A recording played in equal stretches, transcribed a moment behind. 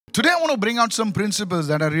Today I want to bring out some principles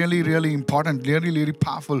that are really, really important, really, really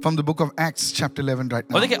powerful from the book of Acts chapter 11 right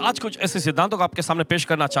now. और देखिए आज कुछ ऐसे सिद्धांतों को आपके सामने पेश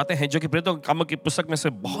करना चाहते हैं जो कि प्रेरितों के कामों की पुस्तक में से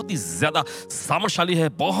बहुत ही ज्यादा सामर्थ्यशाली है,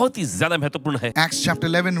 बहुत ही ज्यादा महत्वपूर्ण है। Acts chapter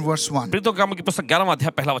 11 verse 1. प्रेरितों के कामों की पुस्तक 11वां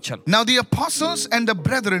अध्याय पहला वचन। Now the apostles and the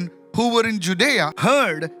brethren who were in Judea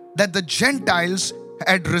heard that the Gentiles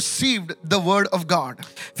had received the word of God.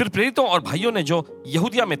 फिर प्रेरितों और भाइयों ने जो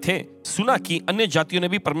यहूदिया में थे सुना कि अन्य जातियों ने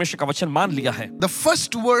भी परमेश्वर का वचन मान लिया है। The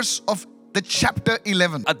first verse of the chapter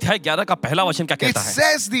 11. अध्याय 11 का पहला वचन क्या It कहता है?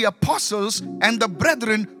 says the apostles and the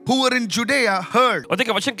brethren who were in Judea heard और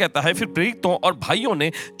देखिए वचन कहता है फिर प्रेरितों और भाइयों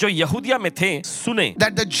ने जो यहूदिया में थे सुने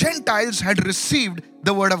that the Gentiles had received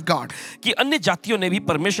the word of God. कि अन्य जातियों ने भी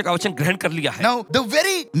परमेश्वर का वचन ग्रहण कर लिया है। Now, the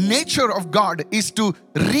very nature of God is to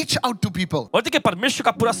reach out to people. और देखिए परमेश्वर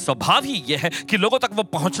का पूरा स्वभाव ही यह है कि लोगों तक वो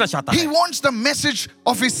पहुंचना चाहता He है। wants the message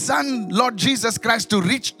of His Son, Lord Jesus Christ, to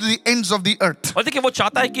reach to the ends of the earth. और देखिए वो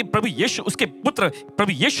चाहता है कि प्रभु यीशु उसके पुत्र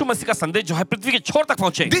प्रभु यीशु मसीह का संदेश जो है पृथ्वी के छोर तक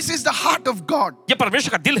पहुंचे। This is the heart of God. ये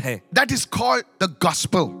परमेश्वर का दिल है That is called the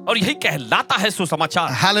gospel. और यही कहलाता है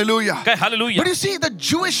सुसमाचार। Hallelujah. कहे hallelujah. But you see, the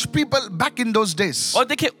Jewish people back in those days, और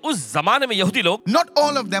देखिए उस जमाने में यहूदी लोग not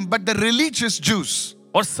all of them, but the religious Jews,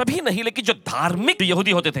 और सभी नहीं लेकिन जो धार्मिक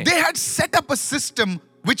यहूदी होते थे they had set up a system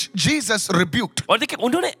which Jesus rebuked. और देखिए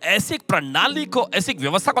उन्होंने ऐसी एक प्रणाली को ऐसी एक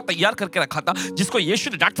व्यवस्था को तैयार करके रखा था जिसको यीशु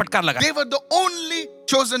ने डांट फटकार लगाया। They were the only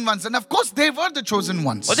chosen ones, and of course they were the chosen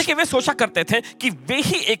ones. और देखिए वे सोचा करते थे कि वे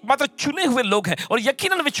ही एकमात्र चुने हुए लोग हैं और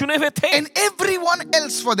यकीनन वे चुने हुए थे And everyone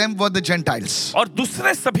else for them were the Gentiles. और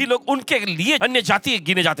दूसरे सभी लोग उनके लिए अन्य जाति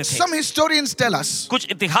गिने जाते थे। Some historians tell us कुछ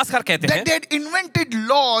इतिहासकार कहते that हैं they had invented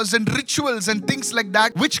laws and rituals and things like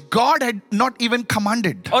that which God had not even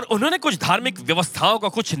commanded. और उन्होंने कुछ धार्मिक व्यवस्थाओं को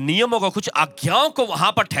कुछ नियमों को कुछ आज्ञाओं को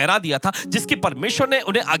वहां पर ठहरा दिया था जिसकी परमेश्वर ने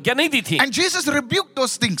उन्हें आज्ञा नहीं दी थी And Jesus rebuked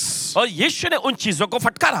those things और यीशु ने उन चीजों को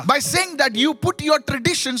फटकारा by saying that you put your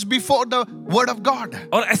traditions before the word of God.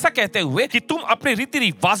 और ऐसा कहते हुए कि तुम अपने रीति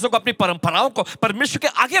रिवाजों को अपनी परंपराओं को परमेश्वर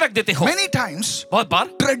के आगे रख देते हो। Many times बहुत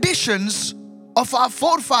बार traditions of our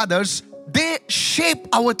forefathers, they shape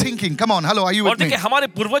our thinking. Come on, hello, are you और with me? देखिए हमारे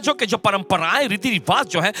पूर्वजों के जो परंपराएं रीति रिवाज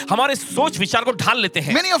जो है हमारे सोच विचार को ढाल लेते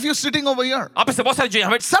हैं। Many of you sitting over here, आप ऐसे बहुत सारे जो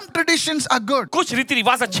यहाँ पे some traditions are good, कुछ रीति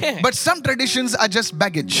रिवाज अच्छे हैं but some traditions are just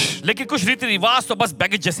baggage. लेकिन कुछ रीति रिवाज तो बस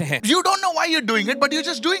बैगेज जैसे हैं। You don't know why you're doing it, but you're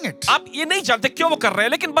just doing it. आप ये नहीं जानते क्यों वो कर रहे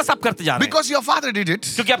हैं लेकिन बस आप करते जा रहे हैं Because your father did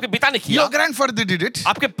it, क्योंकि आपके पिता ने किया, your grandfather did it.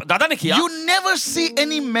 आपके दादा ने किया। You never see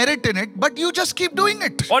any merit in it, but you just keep doing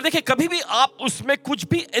it. और देखिए कभी भी आप उसमें कुछ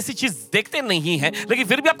भी ऐसी चीज देखते नहीं हैं लेकिन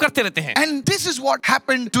फिर भी आप करते रहते हैं। And this is what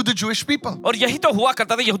happened to the Jewish people. और यही तो हुआ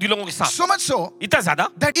करता था यहूदी लोगों के साथ। So much so इतना ज्यादा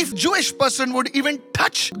that if Jewish person would even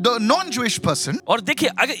touch the non-Jewish person, और देखिए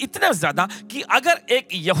अगर इतना ज्यादा कि अगर एक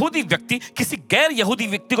यहूदी व्यक्ति किसी गैर यहूदी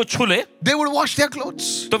व्यक्ति को छू ले they would wash their clothes.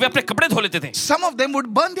 तो वे अपने कपड़े धो लेते थे Some of them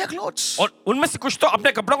would burn their clothes. और उनमें से कुछ तो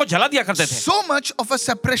अपने कपड़ों को जला दिया करते थे। So much of a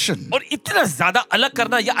separation. और इतना ज्यादा अलग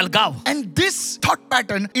करना या अलगाव And this thought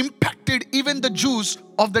pattern impacted even the Jews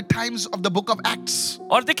of the times of the book of Acts.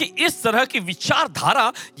 और देखिए इस तरह की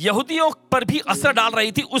विचारधारा यहूदियों पर भी असर डाल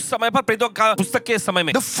रही थी उस समय पर प्रेरितों का पुस्तक के समय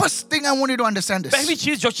में। The first thing I want you to understand पहली is,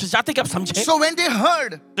 चीज जो चाहते कि आप समझें so when they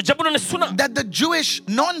heard तो जब उन्होंने सुना that the Jewish,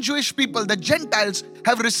 non-Jewish people, the Gentiles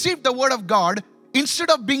have received the word of God, instead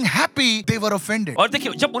of being happy, they were offended. और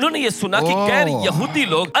देखिए जब उन्होंने ये सुना कि Oh. गैर यहूदी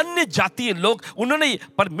लोग अन्य जातीय लोग उन्होंने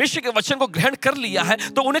परमेश्वर के वचन को ग्रहण कर लिया है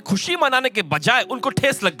तो उन्हें खुशी मनाने के बजाय उनको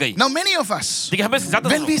ठेस लग गई। Now many of us, देखिए हमें से ज्यादा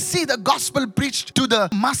when we see the gospel preached to the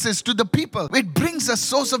masses, to the people, it brings a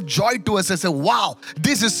source of joy to us and say, wow,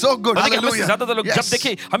 this is so good. और देखिए हमें से Hallelujah. ज्यादातर लोग जब Yes.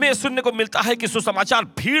 देखिए हमें ये सुनने को मिलता है कि सुसमाचार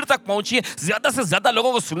भीड़ तक पहुंची है, ज्यादा से ज्यादा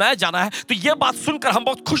लोगों को सुनाया जाना है तो ये बात सुनकर हम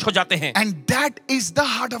बहुत खुश हो जाते हैं। And that is the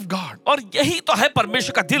heart of God. और यही तो है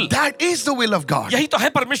परमेश्वर का दिल, That is the will of God. यही तो है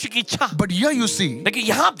परमेश्वर की इच्छा। But here you see लेकिन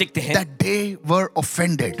यहाँ आप देखते हैं that they were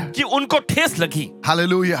offended. कि उनको ठेस लगी।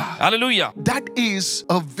 Hallelujah. Hallelujah. That is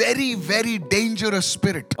a very, very dangerous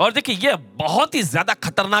spirit. और देखिए ये बहुत ही ज्यादा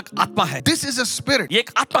खतरनाक आत्मा है। This is a spirit. ये एक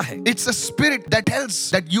आत्मा है। It's a spirit that tells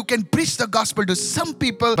that you can preach the gospel to some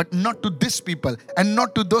people, but not to this people and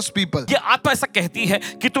not to those people. ये आत्मा ऐसा कहती है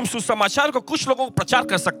कि तुम सुसमाचार को कुछ लोगों को प्रचार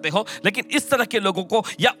कर सकते हो लेकिन इस तरह के लोगों को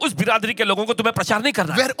या उस बिरादरी के लोगों को तुम्हें प्रचार नहीं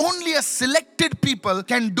करना है। Where only a selected people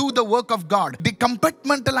can do the work of God. They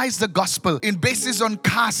compartmentalize the gospel in basis on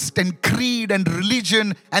caste and creed and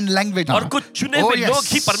religion and language. और कुछ चुने Oh, हुए yes. लोग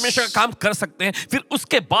ही परमेश्वर का काम कर सकते हैं। फिर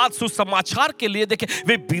उसके बाद सुसमाचार के लिए देखें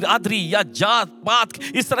वे बिरादरी या जात पात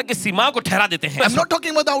इस तरह की सीमाओं को ठहरा देते हैं। I'm not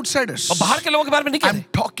talking about the outsiders. और बाहर के लोगों के बारे में नहीं कह I'm रहे,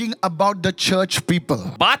 talking about the church people.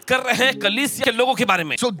 बात कर रहे हैं कलीसिया के लोगों के बारे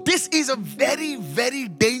में। So this is a very, very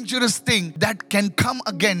dangerous thing that can come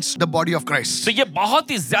against the body of Christ. तो ये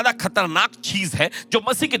बहुत ही ज्यादा खतरनाक चीज है जो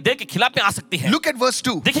मसीह के देह के खिलाफ में आ सकती है। Look at verse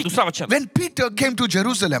 2. देखिए दूसरा वचन, When Peter came to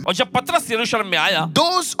Jerusalem, और जब पतरस यरूशलेम में आया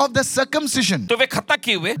those of the circumcision, तो वे खत्ता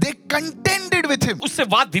किए हुए they contended with him. उससे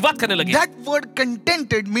वाद विवाद करने लगे। That word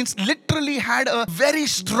contended means literally had a very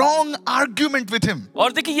strong argument with him.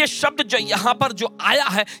 और देखिए ये शब्द जो यहाँ पर जो आया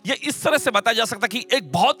है, ये इस तरह से बताया जा सकता है कि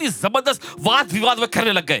एक बहुत ही जबरदस्त वाद विवाद वे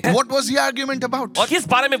करने लग गए। What was the argument about? और किस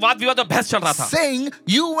बारे में वाद विवाद और बहस चल रहा था? Saying,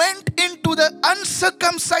 you went into the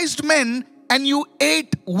uncircumcised men and you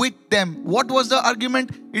ate with them. What was the argument?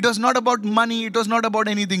 It was not about money. It was not about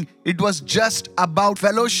anything. It was just about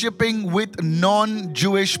fellowshipping with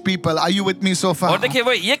non-Jewish people. Are you with me so far? और देखिए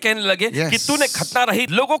वो ये कहने लगे Yes. कि तूने खतना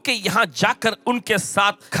रहित लोगों के यहाँ जाकर उनके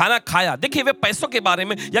साथ खाना खाया। देखिए वे पैसों के बारे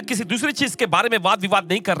में या किसी दूसरी चीज के बारे में वाद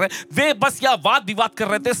विवाद नहीं कर रहे, वे बस यह वाद विवाद कर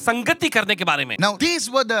रहे थे संगति करने के बारे में। Now, these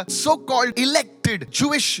were the so-called elected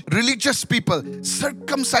Jewish religious people,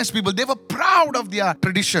 circumcised people. They were proud of their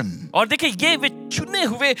tradition. और देखिए ये वे चुने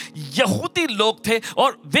हुए यहूदी लोग थे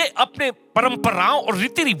और वे अपने परंपराओं और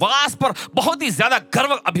रीति रिवाज पर बहुत ही ज्यादा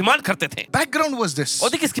गर्व अभिमान करते थे। Background was this, और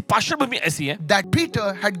देखिए इसकी पार्श्वभूमि ऐसी है, that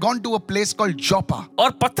Peter had gone to a place called Joppa.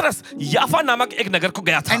 और पतरस याफा नामक एक नगर को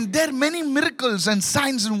गया था And there many miracles and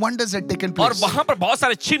signs and wonders had taken और place. वहां पर बहुत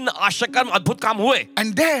सारे चिन्ह, आश्चर्य कर्म, अद्भुत काम हुए।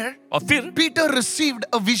 And there, और फिर Peter received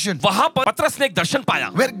a vision वहां पर पतरस ने एक दर्शन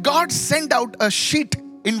पाया where God sent out a sheet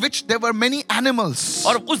in which there were many animals.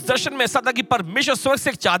 और उस दर्शन में ऐसा था कि परमेश्वर स्वर्ग से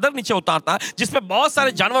एक चादर नीचे उतारता जिसमें बहुत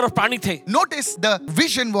सारे जानवर और प्राणी थे। Notice the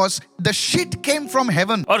vision was the sheet came from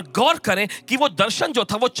heaven. और गौर करें कि वो दर्शन जो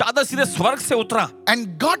था वो चादर सीधे स्वर्ग से उतरा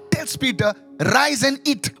And God tells Peter, rise and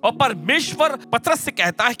eat. और परमेश्वर पतरस से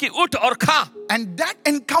कहता है कि उठ और खा। And that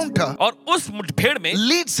encounter और उस मुठभेड़ में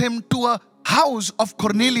leads him to a house of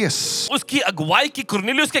Cornelius, उसकी अगुवाई की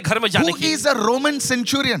कुरनेलियुस के घर में जाने who की, is a Roman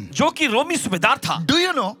centurion. जो कि रोमी सूबेदार था। Do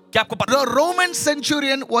you know? क्या आपको पता? The Roman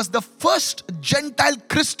centurion was the first Gentile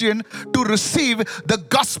Christian to receive the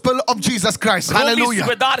gospel of Jesus Christ. Romi Hallelujah.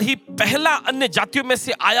 सूबेदार ही पहला अन्य जातियों में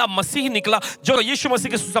से आया मसीह निकला जो यीशु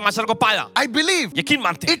मसीह के सुसमाचार को पाया। I believe यकीन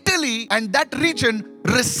मानते हैं। Italy and that region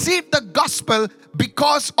received the gospel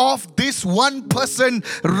because of this one person,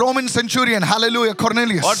 Roman centurion. Hallelujah,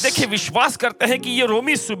 Cornelius. और देखिए विश्वास करते हैं कि ये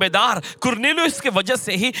रोमी सूबेदार कुरनेलियुस के वजह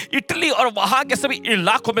से ही इटली और वहां के सभी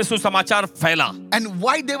इलाकों में सुसमाचार फैला। And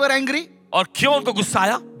why they were angry? और क्यों उनको गुस्सा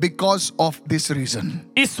आया? Because of this reason.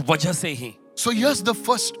 इस वजह से ही। So here's the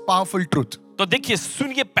first powerful truth. तो देखिए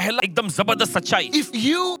सुनिए पहला एकदम जबरदस्त सच्चाई। If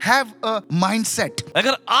you have a mindset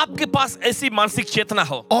अगर आपके पास ऐसी मानसिक चेतना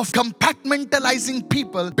हो of compartmentalizing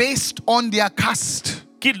people based on their caste,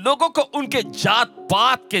 कि लोगों को उनके जात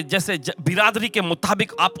पात के जैसे बिरादरी के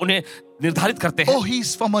मुताबिक आप उन्हें निर्धारित करते हैं। oh,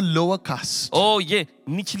 he's from a lower caste, ओ ये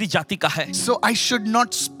निचली जाति का है, so I should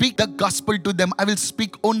not speak the gospel to them. I will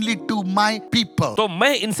speak only to my people. तो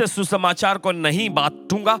मैं इनसे सुसमाचार को नहीं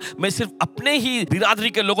बांटूंगा, मैं सिर्फ अपने ही बिरादरी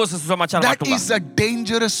के लोगों से सुसमाचार That बांटूंगा। is a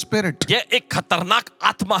dangerous spirit. ये एक खतरनाक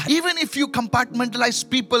आत्मा है। Even if you compartmentalize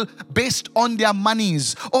people based on their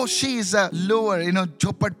monies, oh, she is a lower,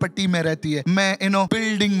 झोपड़पट्टी में रहती है, मैं,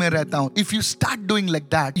 building में रहता हूँ. If you start doing like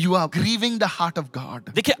that, you are grieving the heart of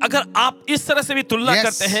God. देखिए अगर आप इस तरह से भी तुलना Yes.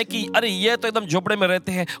 करते हैं कि अरे ये तो एकदम झोपड़े में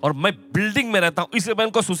रहते हैं और मैं बिल्डिंग में रहता हूँ, इसलिए मैं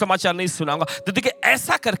उनको सुसमाचार नहीं सुनाऊंगा, तो देखिए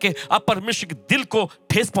ऐसा करके आप परमेश्वर के दिल को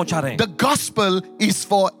ठेस पहुंचा रहे हैं। The gospel is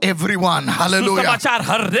for everyone. Hallelujah. सुसमाचार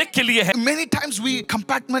हर एक के लिए है। Many times we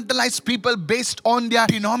compartmentalize people based on their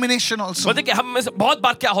denomination also. वो देखिए हम में से बहुत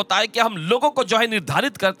बार क्या होता है कि हम लोगों को जो है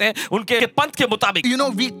निर्धारित करते हैं उनके पंथ के मुताबिक।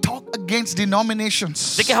 We talk against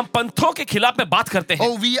denominations. देखिए हम पंथों के खिलाफ में बात करते हैं।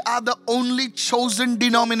 Oh, we are the only chosen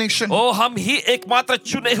denomination. ओ हम ही एकमात्र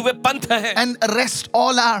चुने हुए पंथ हैं And rest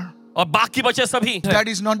all are. और बाकी बचे सभी। That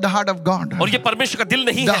is not the heart of God. और ये परमेश्वर का दिल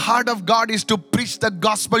नहीं The है। heart of God is to preach the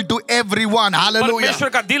gospel to everyone. Hallelujah. परमेश्वर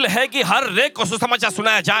का दिल है कि हर एक को सुसमाचार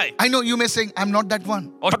सुनाया जाए। I know you may say, I'm not that one.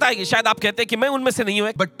 और पता है कि शायद आप कहते हैं कि मैं उनमें से नहीं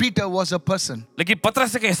हूँ, But Peter was a person लेकिन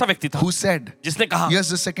पतरस एक ऐसा व्यक्ति था who said, जिसने कहा, here's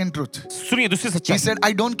the second truth. सुनिए दूसरी He सच्चाई, said,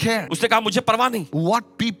 I don't care उसने कहा मुझे परवाह नहीं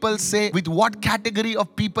what people say, with what category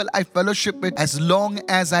of people I fellowship with, as long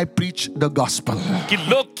as I preach the gospel. कि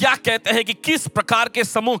लोग क्या कहते हैं, कि किस प्रकार के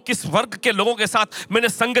समूह, किस वर्ग के लोगों के साथ मैंने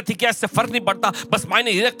संगति किया, इससे फर्क नहीं पड़ता, बस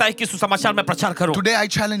मायने ये रखता है कि सुसमाचार में प्रचार करूं। Today I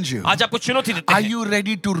challenge you. आज आपको चुनौती देते Are हैं, you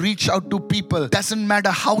ready to reach out to people? Doesn't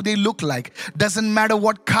matter how they look like. Doesn't matter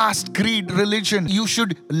what caste, creed, religion. You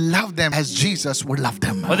should love them as Jesus would love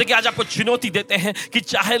them. और देखिए आज आपको चुनौती देते हैं कि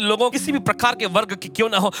चाहे लोगों किसी भी प्रकार के वर्ग की क्यों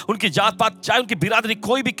ना हो, उनकी जात पात, चाहे उनकी बिरादरी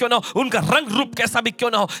कोई भी क्यों ना हो, उनका रंग रूप कैसा भी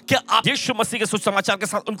क्यों ना हो, क्या आप यीशु मसीह के सुसमाचार के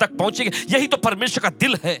साथ उन तक पहुंचेंगे? यही तो परमेश्वर का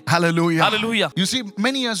दिल है। Hallelujah. Hallelujah. You see,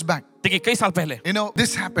 many years back, देखिए कई साल पहले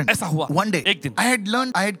this happened. ऐसा हुआ। One day, एक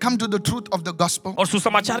दिन। I had come to the truth of the gospel. और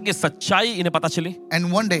सुसमाचार की सच्चाई इन्हें पता चली।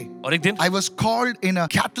 And one day, और एक दिन I was called in a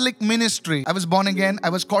Catholic ministry. I was born again. I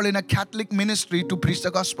was called in a Catholic ministry to preach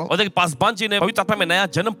the gospel. और देखिए पासवान जी ने पवित्र आत्मा में नया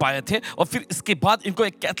जन्म पाए थे और फिर इसके बाद इनको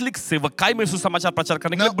एक कैथोलिक सेवकाई में सुसमाचार प्रचार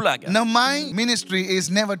करने के लिए बुलाया गया। Now my ministry is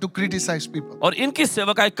never to criticize people. और इनकी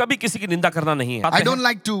सेवकाई कभी किसी की निंदा करना नहीं है। I don't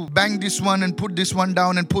like to bang this one and put this one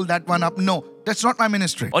down and pull that one up. No, that's not my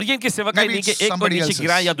ministry. और ये इनकी सेवकाई Maybe नहीं कि it's एक को somebody नीचे else's.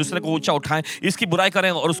 गिराएं या दूसरे को ऊंचा उठाएं, इसकी बुराई करें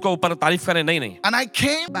और उसको ऊपर तारीफ करें, नहीं नहीं। And I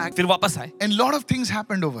came back फिर वापस आए and lot of things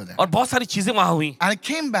happened over there. और बहुत सारी चीजें वहां हुई And I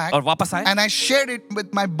came back और वापस आए and I shared it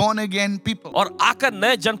with my born again people. और आकर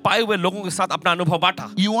नए जन्म पाए हुए लोगों के साथ अपना अनुभव बांटा।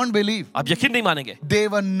 You won't believe. आप यकीन नहीं मानेंगे, They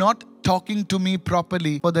were not talking to me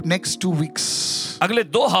properly for the next 2 weeks अगले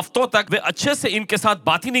 2 हफ्तों तक वे अच्छे से इनके साथ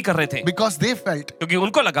बात ही नहीं कर रहे थे, because they felt क्योंकि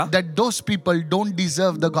उनको लगा that those people don't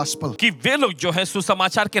deserve the gospel. कि वे लोग जो है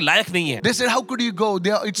सुसमाचार के लायक नहीं है। They said, how could you go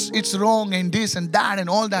there? It's wrong and this and that and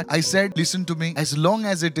all that. I said, listen to me. As long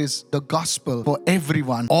as it is the gospel for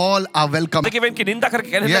everyone, all are welcome. देखिए वे इनकी निंदा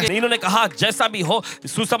करके कहने Yes. लगे, इन्होंने कहा जैसा भी हो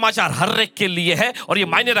सुसमाचार हर एक के लिए है और ये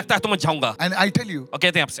मायने रखता है तो मैं जाऊंगा। And I tell you, और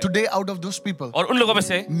कहते हैं आपसे, today out of those people, और उन लोगों में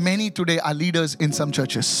से many today are leaders in some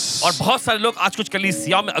churches. और बहुत सारे लोग आज कुछ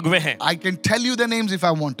कलीसियाओं में अगुवे हैं I can tell you the names if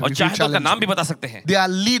I want to. और If you चाहे तो उनका challenge नाम me. भी बता सकते हैं। They are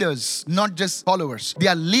leaders, not just followers. They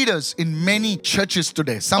are leaders in many churches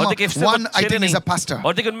today. Some और of, देखिए सिर्फ one I चेले think is नहीं, a pastor.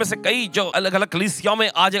 और देखिए उनमें से कई जो अलग-अलग कलीसियाओं में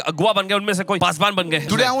आज अगुवा बन गए, उनमें से कोई पासवान बन गए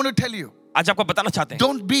Today I हैं। want to tell you, आज आपको बताना चाहते हैं,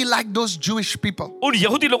 don't be like those Jewish people. उन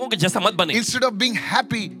यहूदी लोगों के जैसा मत बने Instead of being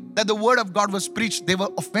happy that the word of God was preached, they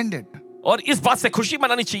were offended. और इस बात से खुशी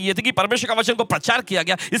मनानी चाहिए थी कि परमेश्वर का वचन को प्रचार किया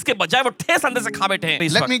गया, इसके बजाय वो ठेस अंदर से खा बैठे हैं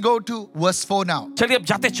इस Let वक्त। me go to verse 4 now. चलिए अब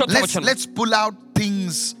जाते हैं चौथे वचन में। Let's pull out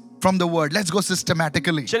things from the word. Let's go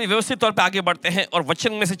systematically. चलिए व्यवस्थित तौर पे आगे बढ़ते हैं और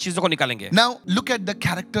वचन में से चीजों को निकालेंगे। Now look at the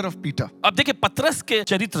character of Peter. अब देखिए पतरस के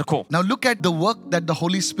चरित्र को। Now look at the work that the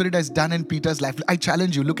Holy Spirit has done in Peter's life. I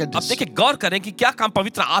challenge you, look at अब this. देखिए गौर करें कि क्या काम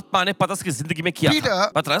पवित्र आत्मा ने पतरस की जिंदगी में किया था।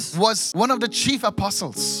 Peter पतरस was one of the chief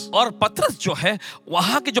apostles. और पतरस जो है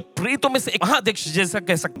वहां के जो प्रेरितों में से एक महाअध्यक्ष जैसा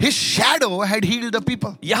कह सकते His shadow had healed the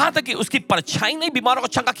people. हैं। यहाँ तक कि उसकी परछाई ने बीमारों को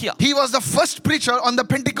चंगा किया। He was the first preacher on the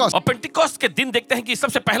Pentecost. और पेंटिकोस्ट के दिन देखते हैं कि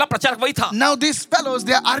सबसे पहला प्रचारक वही था। Now these fellows,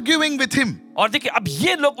 they are arguing with him. और देखिए अब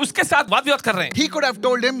ये लोग उसके साथ वाद विवाद कर रहे हैं। He could have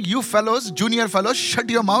told him, you fellows, junior fellows,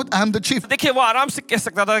 shut your mouth, I am the chief. देखिए वो आराम से कह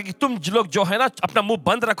सकता था कि तुम लोग जो है ना अपना मुंह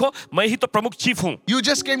बंद रखो, मैं ही तो प्रमुख चीफ हूँ। You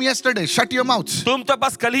just came yesterday, shut your mouth. तुम तो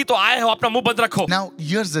बस कल ही तो आए हो, अपना मुंह बंद रखो। Now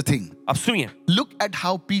here's the thing. अब सुनिए, Look at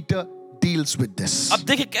how Peter deals with this. अब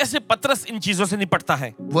देखिए कैसे पतरस इन चीजों से निपटता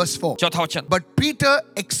है। Verse 4. चौथा वचन, But Peter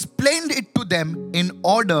explained it to them in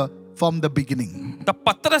order from the beginning. तब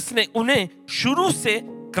पतरस ने उन्हें शुरू से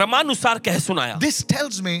क्रमानुसार कह सुनाया। This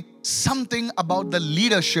tells me something about the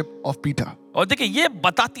leadership of Peter. और देखिए ये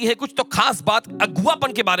बताती है कुछ तो खास बात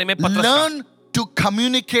अगुवापन के बारे में पतरस का। Learn to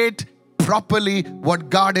communicate properly what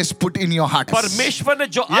God has put in your heart. परमेश्वर ने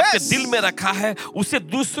जो आपके Yes. दिल में रखा है उसे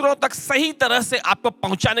दूसरों तक सही तरह से आपको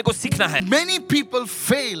पहुंचाने को सीखना है। Many people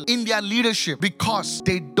fail in their leadership because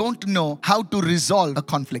they don't know how to resolve a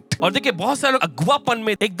conflict. और देखिए बहुत सारे लोग अगुवापन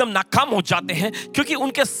में एकदम नाकाम हो जाते हैं क्योंकि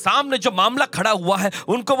उनके सामने जो मामला खड़ा हुआ है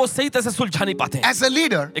उनको वो सही तरह से सुलझा नहीं पाते हैं। As a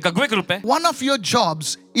leader, एक अगुवे के रूप में one of your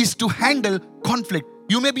jobs is to handle conflict.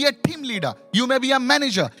 You may be a team leader, you may be a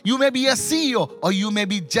manager, you may be a CEO, or you may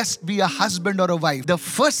be just be a husband or a wife. The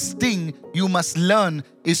first thing you must learn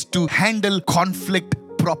is to handle conflict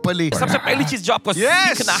properly. सबसे पहली चीज जो आपको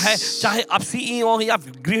Yes. सीखना है, चाहे आप CEO हो या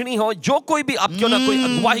गृहिणी हो, जो कोई भी आप क्यों ना कोई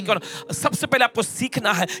अगुवाई क्यों ना, सबसे पहले आपको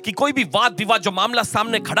सीखना है कि कोई भी वाद विवाद जो मामला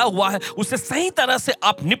सामने खड़ा हुआ है उसे सही तरह से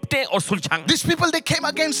आप निपटें और सुलझाएं। These people, they came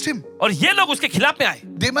against him. और ये लोग उसके खिलाफ में आए।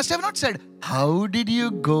 They must have not said, how did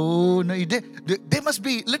you go? No, they must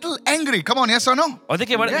be little angry. Come on, yes or no? और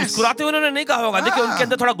देखिए बड़े Yes. मुस्कुराते हुए उन्होंने नहीं कहा होगा, देखिए उनके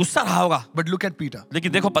अंदर थोड़ा गुस्सा रहा होगा। But look at Peter.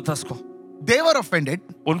 लेकिन देखो पतरस को, They were offended,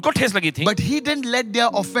 उनको ठेस लगी थी, but he didn't let their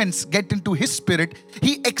offense get into his spirit.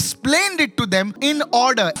 He explained it to them in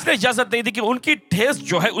order. उसने इजाजत नहीं दी कि उनकी ठेस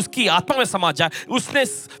जो है उसकी आत्मा में समा जाए। उसने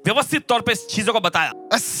व्यवस्थित तौर पे इस चीजों को बताया।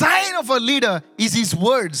 A sign of a leader is his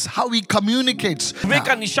words, how he communicates. वे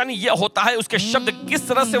का निशानी ये होता है उसके शब्द किस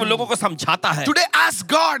तरह से वो लोगों को समझाता है। Today, ask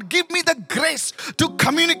God, give me the grace to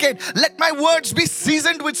communicate. Let my words be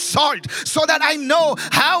seasoned with salt so that I know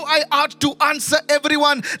how I ought to answer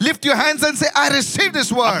everyone. Lift your hands and say, I receive this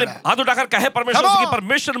word. अपने हाथ उठाकर कहे परमेश्वर Come से on. कि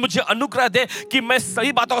परमेश्वर मुझे अनुग्रह दे कि मैं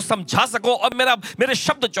सही बातों को समझा सकूं और मेरे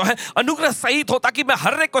शब्द जो है अनुग्रह सहित हो ताकि मैं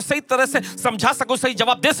हर एक को सही तरह से समझा सकूं, सही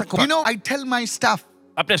जवाब दे सकूं। You know, I tell my staff,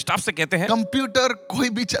 अपने स्टाफ से कहते हैं कंप्यूटर कोई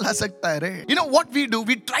भी चला सकता है रे. You know what we do?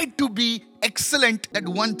 We try to be excellent at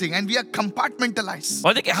one thing and we are compartmentalized.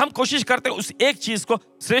 और देखिए हम कोशिश करते हैं उस एक चीज को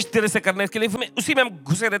श्रेष्ठ तरह से करने के लिए उसी में हम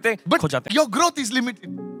घुसे रहते हैं, But खो जाते हैं. your growth is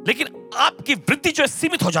limited. लेकिन आपकी वृद्धि जो है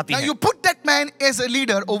सीमित हो जाती Now है. you put that man as a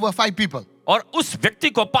leader over 5 people. और उस व्यक्ति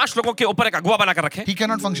को 5 लोगों के ऊपर एक अगुवा बनाकर रखें, He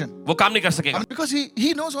cannot function. वो काम नहीं कर सकेगा, Because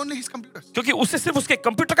he knows only his computers. क्योंकि उसे सिर्फ उसके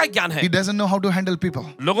कंप्यूटर का ही ज्ञान है. He doesn't know how to handle people.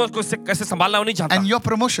 लोगों को कैसे संभालना वो नहीं जानता. And your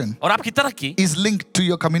promotion और आपकी तरक्की is linked to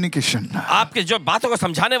your communication. आपके जो बातों को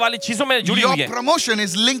समझाने वाली चीजों में जुड़ी हुई Your है. promotion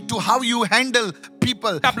is linked to how you handle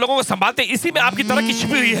people. आप लोगों को संभालते हैं, इसी में आपकी तरक्की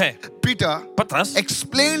छिपी हुई है. Peter पतरस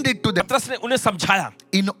explained it to them पतरस ने उन्हें समझाया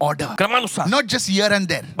in order. क्रमानुसार, Not just here and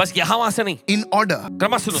there. बस यहाँ वहां से नहीं, In order.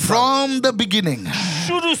 क्रमानुसार From the beginning.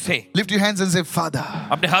 शुरू से. Lift your hands and say, Father,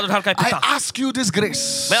 अपने हाथ उठाकर कहे, I पिता, ask you this grace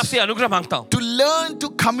मैं आपसे अनुग्रह मांगता हूँ to learn to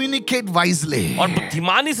communicate wisely. और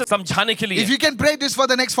बुद्धिमानी से समझाने के If लिए. you can pray this for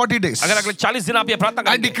the next 40 days, अगर अगले 40 दिन आप ये प्रार्थना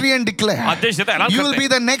I करेंगे, decree and declare, आदेश देता है, ऐलान you will करते be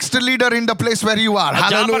the next leader in the place where you are. हैं,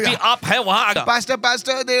 जहाँ पर भी Hallelujah. आप हैं वहाँ आगा.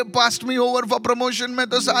 Pastor, they passed me over for promotion.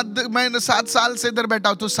 मैं 7 साल से इधर बैठा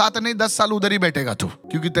हूँ. तू 7 नहीं 10 साल उधर ही बैठेगा तू,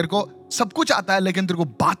 क्योंकि तेरे को सब कुछ आता है लेकिन तेरे को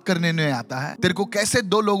बात करने नहीं आता है. तेरे को कैसे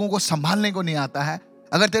 2 लोगों को संभालने को नहीं आता है.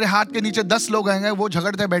 अगर तेरे हाथ के नीचे 10 लोग आएंगे, वो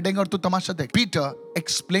झगड़ते बैठेंगे और तू तमाशा देख. Peter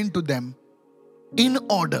explained to them in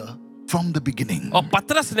order from the beginning. और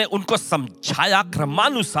पतरस ने उनको समझाया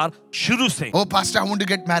क्रमानुसार शुरू से. Oh, pastor, I want to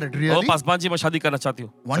get married. O Really? Paswan ji, मैं शादी करना चाहती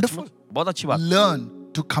हूँ. Wonderful. बहुत अच्छी बात. Learn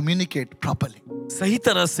to communicate properly. सही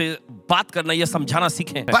तरह से बात करना या समझाना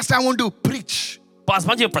सीखें. Pastor, I want to preach.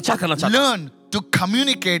 Paswan ji, मैं प्रचार करना चाहता हूँ. Learn to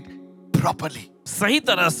communicate properly. सही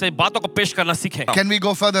तरह से बातों को पेश करना सीखें. Can we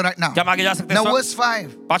go further right now? क्या हम आगे जा सकते हैं? Now, सब? verse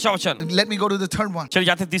 5. 5वां वचन. Let me go to the third one. चलिए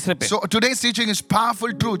जाते हैं तीसरे पे. So, today's teaching is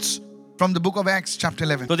powerful truths from the book of Acts, chapter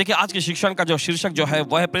 11. तो देखिए आज के शिक्षण का जो शीर्षक जो है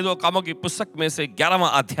वो है प्रेरितों के कामों की पुस्तक में से 11वां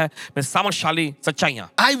अध्याय में सामर्थशाली सच्चाइयां.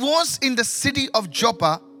 I was in the city of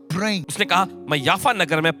Joppa praying. उसने कहा मैं याफा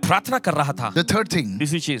नगर में प्रार्थना कर रहा था. The third thing,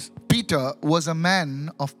 तीसरी चीज, Peter was a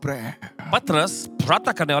man of prayer. पतरस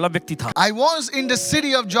प्रार्थना करने वाला व्यक्ति था. I was in the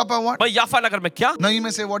city of Joppa. What? मैं याफा नगर में क्या? Now you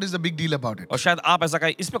may say, what is the big deal about it? और शायद आप ऐसा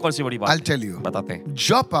कहें इसमें कौन सी बड़ी बात I'll है? tell you. बताते हैं.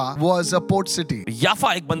 Joppa was a port city.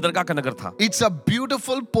 याफा एक बंदरगाह का नगर था. It's a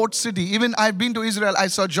beautiful port city. Even I've been to Israel. I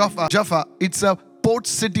saw Jaffa. It's a port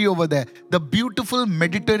city over there. The beautiful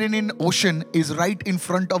Mediterranean Ocean is right in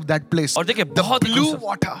front of that place. और देखिए The बहुत ही blue खूबसूरत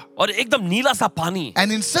water. और एकदम नीला सा पानी.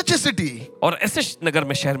 And in such a city, और ऐसे नगर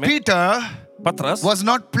में, शहर में, Peter पतरस was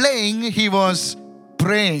not playing. He was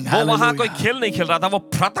praying. वो वहां कोई Hallelujah. खेल नहीं खेल रहा था, वो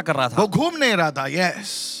प्रार्थना कर रहा था. वो घूम नहीं रहा था.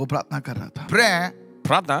 Yes. वो प्रार्थना कर रहा था. Prayer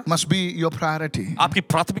प्रार्थना must be your priority. आपकी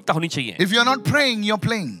प्राथमिकता होनी चाहिए. If you're not praying, you're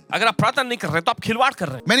playing. अगर आप प्रार्थना नहीं कर रहे तो आप खिलवाड़ कर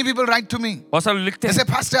रहे हैं. Many people write to me. बहुत सारे लोग लिखते They हैं,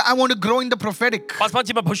 say, Pastor, I want to grow in the prophetic. Paswan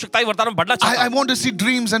ji मैं भविष्यवाणी वर्तान में बढ़ना चाहता I हूँ. want to see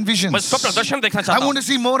dreams and मैं visions. स्वप्न दर्शन देखना I चाहता want हूँ. to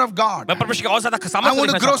see more of God. मैं परमेश्वर की और ज्यादा I सामर्थ्य want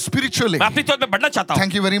to देखना grow चाहता हूँ. spiritually. मैं अपनी तौर पे बढ़ना चाहता हूँ.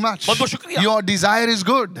 Thank you very much. बहुत बहुत शुक्रिया. Your desire is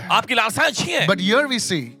good. आपकी लालसाएं अच्छी हैं. But here we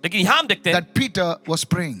see लेकिन यहाँ हम देखते हैं that Peter was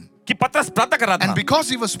praying. कि पतरस प्रार्थना कर रहा था. And because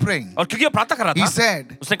he was praying, और क्योंकि वो प्रार्थना कर रहा he था,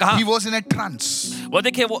 said उसने कहा, he was in a trance. वो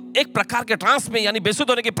देखिए वो एक प्रकार के ट्रांस में यानी बेसुध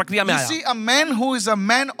होने की प्रक्रिया में You आया. see, a man who is a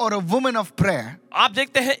man or a woman of prayer, आप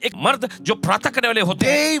देखते हैं एक मर्द जो प्रार्थना करने वाले होते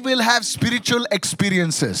हैं they will have spiritual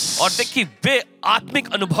experiences. और देखिए वे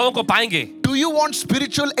आत्मिक अनुभवों को पाएंगे. Do you want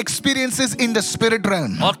spiritual experiences in the spirit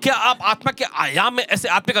realm? और क्या आप आत्मा के आयाम में ऐसे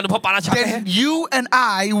आत्मिक अनुभव पाना चाहते हैं? Then you and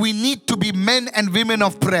I, we need to be men and women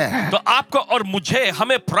of prayer. तो आपको और मुझे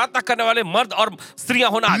हमें प्रार्थना करने वाले मर्द और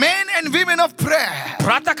स्त्रियां होना. Men and women of prayer.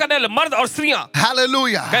 प्रार्थना करने वाले मर्द और स्त्रियां.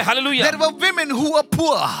 Hallelujah. कहे hallelujah. There were women who were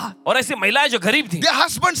poor. और ऐसी महिलाएं जो गरीब थी, Their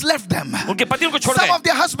husbands left them. उनके पति उनको छोड़ Some गए. of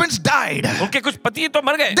their husbands died. उनके कुछ पति तो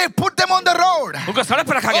मर गए. They put them on the road. उनको सड़क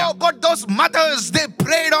पर रखा गया. Oh God, those mothers, they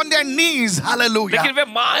prayed on their knees. Hallelujah. लेकिन वे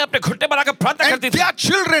माँ अपने घुटने बनाकर प्रार्थना And करती थी. their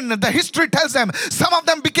children, the history tells them, some of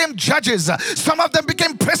them became judges, some of them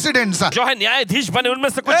became presidents, जो है न्यायाधीश बने, उनमें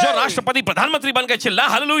से कुछ जो Hey. राष्ट्रपति प्रधानमंत्री बन गए. चिल्ला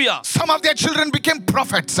hallelujah. some of their children became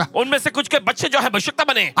prophets. उनमें से कुछ के बच्चे जो है भविष्यवक्ता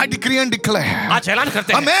बने. I decree and declare, आज ऐलान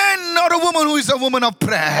करते a हैं. man or a woman who is a woman of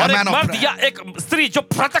prayer, a और एक man of मर्द prayer, या एक स्त्री जो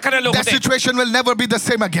प्रार्थना करने वाले लोग that होते हैं, situation will never be the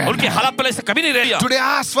same again. उनकी हालत पहले से कभी नहीं रही. Today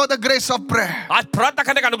ask for the grace of prayer. आज प्रार्थना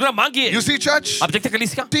करने का अनुग्रह मांगिए. You see, church? आप देखते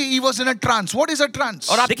कलीसिया. He was in a trance. What is a trance?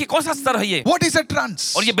 और आप देखिए कौन सा स्तर है ये. What is a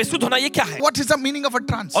trance? और ये बेसुध होना ये क्या है. What is the meaning of a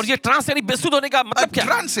trance? और ये ट्रांस यानी बेसुध होने का A मतलब क्या है.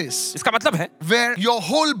 trance is इसका मतलब है where your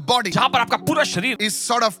whole body जहां पर आपका पूरा शरीर is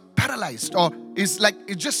sort of paralyzed or is like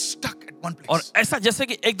it's just stuck at one और place. ऐसा जैसे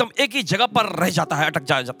कि एकदम एक ही जगह पर रह जाता है, अटक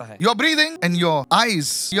जाता है. You're breathing and your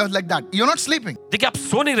eyes, you're like that. You're not sleeping देखिए आप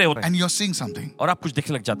सो नहीं रहे होते हैं and you're seeing something. और आप कुछ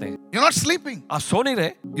देखने लग जाते हैं. You're not sleeping. आप सो नहीं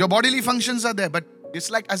रहे, Your bodily functions are there, but it's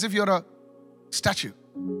like as if you're a statue.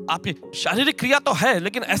 आपकी शारीरिक क्रिया तो है,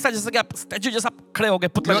 लेकिन ऐसा जैसे कि आप स्टैचू जैसा खड़े हो गए,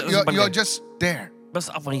 पुतला जैसे बन You're गए। just there बस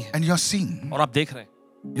आप वहीं हैं and you're seeing. और आप देख रहे हैं,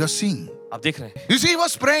 You're seeing. आप देख रहे हैं। You see, he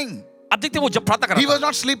was praying. आप देखते हैं वो जब प्रार्थना कर He रहा was था,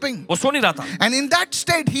 not sleeping. वो सो नहीं रहा था, And in that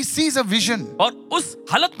state, he sees a vision. और उस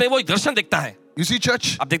हालत में वो एक दर्शन देखता है। You see,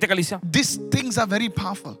 church, आप देखते हैं कलीसिया, these things are very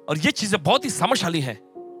powerful. और ये चीजें बहुत ही सामर्थ्यशाली है।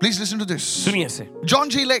 Please listen to this. सुनिए इसे। John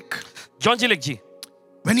G. Lake, John G Lake ji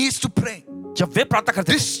when he used to pray, जब वे प्रार्थना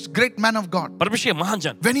करते थे, this great man of God, परमेश्वर के महान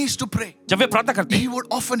जन when he used to pray, जब वे प्रार्थना करते, he would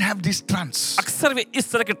often have this trance. अक्सर वे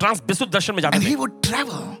इस तरह के ट्रांस विशुद्ध दर्शन में जाते And थे he would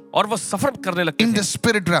travel और वो सफर करने लगते in थे the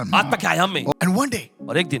spirit realm. आत्मा के आयाम में। And one day,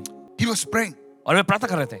 और एक दिन he was praying और वे प्रार्थना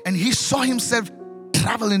कर रहे थे and he saw himself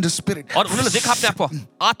travel in the spirit. और उन्होंने देखा अपने आप को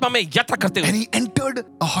आत्मा में यात्रा करते And हुए he entered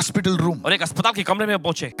a hospital room. और एक अस्पताल के कमरे में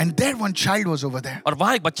पहुंचे And there one child was over there. और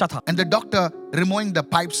वहां एक बच्चा था And the doctor removing the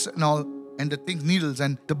pipes and all and the things, needles,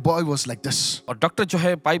 and the boy was like this. और डॉक्टर जो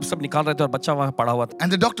है पाइप सब निकाल रहे थे और बच्चा वहां पड़ा हुआ था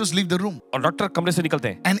And the doctors leave the room. और डॉक्टर कमरे से निकलते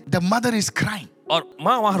हैं And the mother is crying और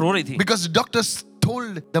माँ वहां रो रही थी because the doctors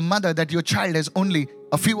told the mother that your child has only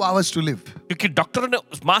a few hours to live. क्योंकि डॉक्टर ने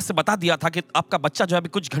उस माँ से बता दिया था कि आपका बच्चा जो है अभी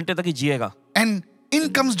कुछ घंटे तक ही जिएगा। And in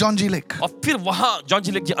comes John G. Lake. और फिर वहां जॉन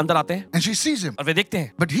जी लेक जी अंदर आते हैं And she sees him. और वे देखते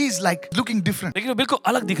हैं, But he's like looking different. लेकिन वो बिल्कुल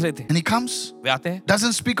अलग दिख रहे थे। And he comes, वे आते हैं,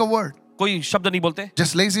 doesn't speak a word, कोई शब्द नहीं बोलते,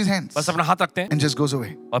 just lays his hands बस अपना हाथ रखते हैं and just goes away.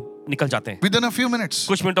 और निकल जाते हैं। Within a few minutes,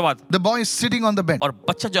 कुछ मिनटों बाद the boy is sitting on the bed, और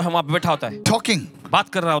बच्चा जो है वहां पे बैठा होता है, talking. बात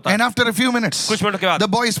कर रहा होता है, And after a few minutes, कुछ मिनटों के बाद the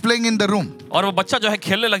boy is playing in the room. और वो बच्चा जो है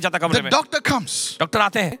खेलने लग जाता है कमरे The में। doctor comes डॉक्टर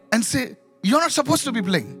आते हैं and say, you're not supposed to be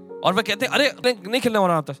playing. और वे कहते हैं, अरे नहीं खेलने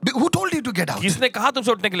वाला होता, Who told you to get out? किसने कहा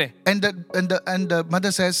तुमसे उठने के लिए? And the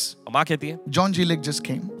mother says, और माँ कहती है, John G. Lake just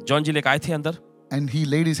came John G lake आए थे अंदर, and he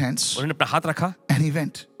laid his hands उन्होंने अपना हाथ रखा and he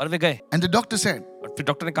went. और वे गए। And the doctor said, और फिर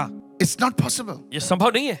डॉक्टर ने कहा, it's not possible ये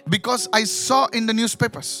संभव नहीं है, because I saw in the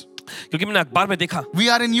newspapers, क्योंकि मैंने अखबार में देखा, we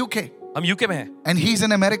are in UK हम यूके में हैं and he's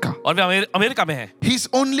in America. और वे अमेरिका में हैं He's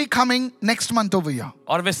only coming next month over here,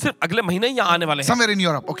 और वे सिर्फ अगले महीने ही यहाँ आने वाले हैं somewhere in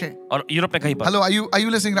Europe. Okay. और यूरोप में कहीं पर। Hello, are you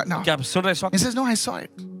listening right now? क्या आप सुन रहे हैं इस He वक्त? says, no, I saw it.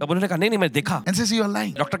 तब उन्होंने कहा, नहीं मैंने देखा। And says, you're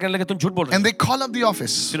lying. Doctor कहने लगे तुम झूठ बोल रहे And हो। they call up the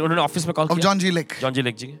office फिर उन्होंने ऑफिस में कॉल of किया, John G. Lake. John G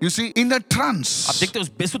Lake ji. You see, in the आप trance, देखते हैं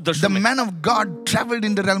उस बेसुध the दर्शन में man of God traveled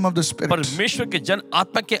in the realm of the spirit. परमेश्वर के जन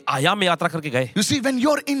आत्मा के आयाम में यात्रा करके गए। You see, when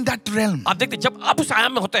you're in that realm, आप देखते हैं जब आप उस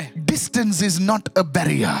आयाम में होते हैं, distance is not a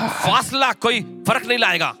barrier. फासला कोई फर्क नहीं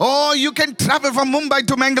लाएगा। Oh, you can travel from Mumbai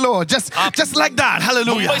to Mangalore just like that.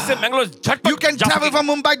 Hallelujah. Mumbai से मैंगलोर झटपट You can जा travel सकेंगे। from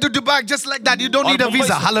Mumbai to Dubai just like that. You don't और need a मुंबई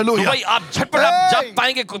visa. से Hallelujah. दुबई आप झटपट आप जा Hey!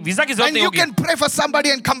 पाएंगे, कोई वीजा की जरूरत And नहीं you होगी can pray for somebody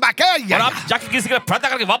and come back. Hey, और yeah. आप जाके किसी के लिए प्रार्थना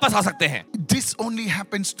करके वापस आ सकते हैं। This only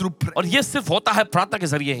happens through prayer. और ये सिर्फ होता है प्रार्थना के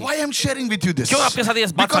जरिए ही। Why I'm sharing with you this? क्यों आपके साथ ये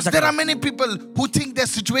बात Because साझा there कर are रहा हूं? many people who think their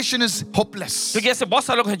situation is hopeless. क्योंकि ऐसे बहुत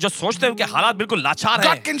सारे लोग हैं जो सोचते हैं उनके हालात बिल्कुल लाचार हैं।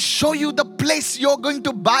 God can show you the place you're going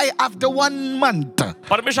to buy after 1 month.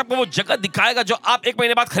 परमेश्वर आपको वो जगह दिखाएगा जो आप एक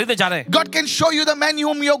महीने बाद खरीदने जा रहे हैं। God can show you the man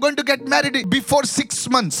whom you're going to get married before 6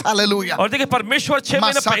 months. Hallelujah. और देखिए परमेश्वर 6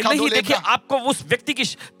 महीने मासा पहले ही कादोलेगा। देखिए आपको उस व्यक्ति की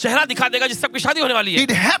चेहरा दिखा देगा जिससे आपकी शादी होने वाली है।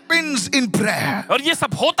 It happens in prayer. और ये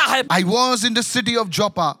सब होता है। I was in the city of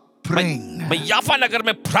Joppa praying. मैं याफा नगर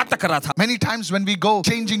में प्रार्थना कर रहा था। Many times when we go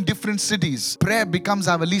changing different cities, prayer becomes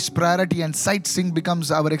our least priority and sightseeing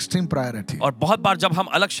becomes our extreme priority. और बहुत बार जब हम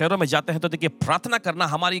अलग शहरों में जाते हैं तो देखिए प्रार्थना करना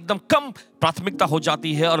हमारी एकदम कम प्राथमिकता हो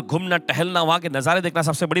जाती है और घूमना टहलना वहां के नजारे देखना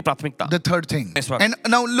सबसे बड़ी प्राथमिकता। The third thing. Yes, sir. And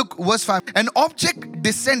now look, verse 5. An object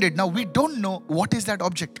descended. Now we don't know what is that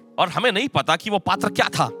object. और हमें नहीं पता कि वो पात्र क्या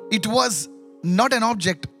था। It was not an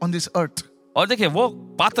object on this earth. और देखिए वो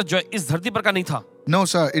पात्र जो है इस धरती पर का नहीं था। No,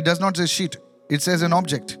 sir. It does not say sheet. It says an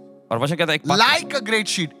object. और वचन कहता है एक पात्र। Like a great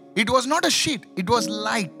sheet. It was not a sheet. It was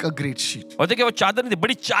like a great sheet. और देखिए वो चादर नहीं थी,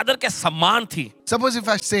 बड़ी चादर के समान थी। Suppose if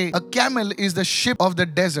I say a camel is the ship of the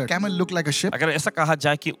desert. Camel look like a ship. अगर ऐसा कहा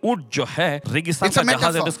जाए कि ऊंट जो है रेगिस्तान It's a का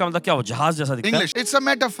जहाज है metaphor. तो इसका मतलब क्या वो जहाज जैसा दिखता है। English. It's a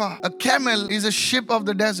metaphor. A camel is a ship of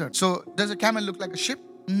the desert. So does a camel look like a ship?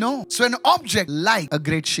 No. So an object like a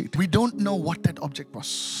great sheet. We don't know what that object was.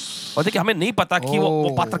 और देखिए हमें नहीं पता कि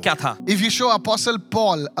वो पात्र क्या था। If you show Apostle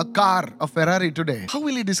Paul a car, a Ferrari today, how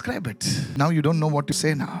will he describe it? Now you don't know what to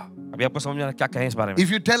say now. अभी आपको समझ में आ रहा है क्या कहें इस बारे में।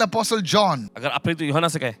 If you tell Apostle John अगर आप प्रेरित यूहन्ना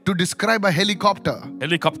से कहें to describe a helicopter,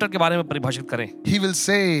 helicopter के बारे में परिभाषित करें, he will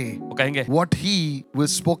say वो कहेंगे what he will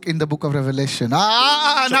spoke in the book of Revelation.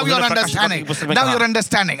 Now you're understanding. Now you're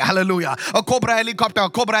understanding. Hallelujah. A cobra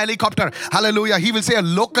helicopter. Hallelujah. He will say a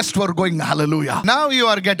locust were going. Hallelujah. Now you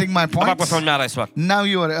are getting my अब point. आपको समझ में आ रहा है इस बार। Now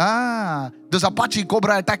you are, those Apache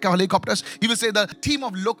Cobra attack helicopters. He will say the team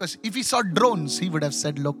of locusts. If he saw drones, he would have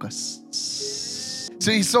said locusts.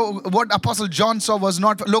 So he saw what Apostle John saw was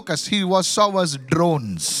not locusts. Saw was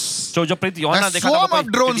drones. जो प्रेरित यूहन्ना A देखा था वो swarm कोई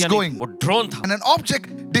of drones तितलियां नहीं, going. वो ड्रोन था And an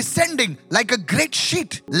object descending like a great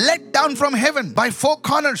sheet let down from heaven by four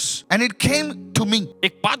corners, and it came to me.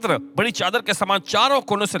 एक पात्र बड़ी चादर के समान चारों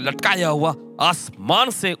कोनों से लटकाया हुआ आसमान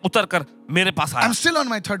से उतरकर मेरे पास आया। I'm still on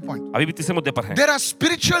my third point. अभी भी तीसरे मुद्दे पर है। There are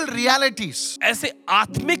spiritual realities ऐसे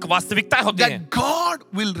आत्मिक वास्तविकताएं होती हैं that God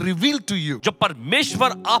will reveal to you जो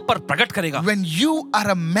परमेश्वर आप पर प्रकट करेगा when you are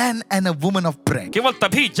a man and a woman of prayer. केवल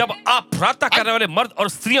तभी जब आप प्रार्थना करने वाले मर्द और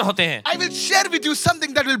स्त्रियां होते हैं। I will share with you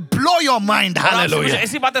something that will blow your mind. और आपसे मुझे Hallelujah.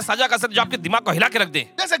 ऐसी बातें साझा कर सकते जो आपके दिमाग को हिला के रख दे।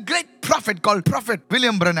 There's a great prophet called Prophet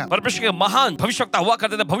William Branham. परमेश्वर के महान भविष्यवक्ता हुआ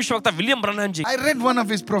करते थे भविष्यवक्ता William Branham ji. I read one of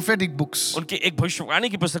his prophetic books, उनकी एक भविष्यवाणी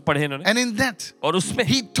की पुस्तक पढ़ी इन्होंने and in that, और उसमें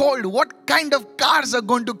he told what kind of cars are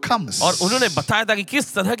going to come. और उन्होंने बताया था कि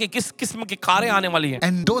किस तरह की किस किस्म की कारें आने वाली हैं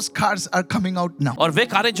And those cars are coming out now. और वे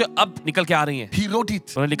कारें जो अब निकल के आ रही हैं। He wrote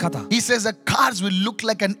it. उन्होंने लिखा था He says the cars will look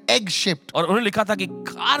like an egg shaped. और उन्होंने लिखा था कि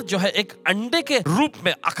कार जो है एक अंडे के रूप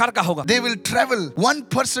में आकार का होगा They will travel. One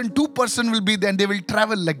person, two person will be there, and they will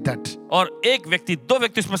travel like that. और एक व्यक्ति दो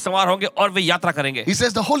व्यक्ति उसमें सवार होंगे और वे यात्रा करेंगे। He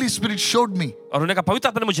says the Holy Spirit showed me, और उन्होंने कहा पवित्र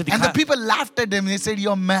आत्मा ने मुझे and the दिखाया people laughed at him. They said,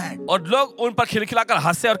 "You're mad." और लोग उन पर खिलखिलाकर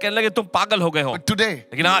हंसे और कहने लगे तुम पागल हो गए हो। But today,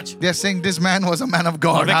 लेकिन आज they are saying this man was a man of और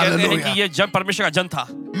God. वे कहते हैं कि Hallelujah. ये जन परमेश्वर का जन था।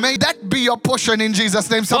 May that be your portion in Jesus'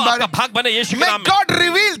 name. तो Somebody, आपका भाग बने यीशु के may नाम में। God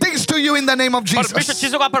reveal things to you in the name of परमेश्वर Jesus.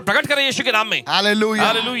 चीजों को आप पर प्रकट करें यीशु के नाम में। Hallelujah.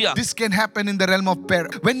 Hallelujah. This can happen in the realm of prayer.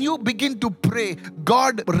 When you begin to pray,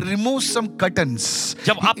 God removes some curtains.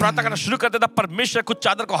 जब आप प्रार्थना करना शुरू करते तब परमेश्वर कुछ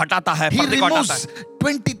चादर को हटाता है, He पर्दे को हटाता removes है।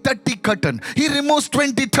 20-30 curtain. He removes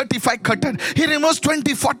 20-35 curtain. He removes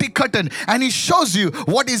 20-40 curtain. And he shows you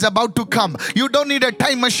what is about to come. You don't need a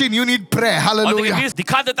time machine. You need prayer. और Hallelujah. देखिए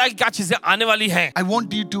दिखा देता है कि क्या चीजें आने वाली हैं I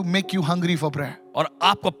want you to make you hungry for prayer. और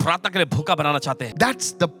आपको प्रार्थना के लिए भूखा बनाना चाहते हैं।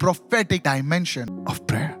 That's the prophetic dimension of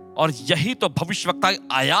prayer. और यही तो भविष्यवक्ता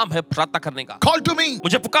आयाम है प्रार्थना करने का। Call to me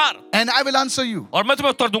मुझे पुकार and I will answer you. और मैं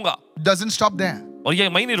तुम्हें उत्तर दूंगा Doesn't stop there. और ये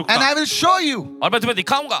मैं नहीं And रुकता I will show you और मैं तुम्हें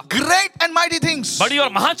दिखाऊंगा great and mighty things. बड़ी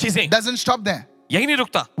और महान चीजें। Doesn't stop there. यही नहीं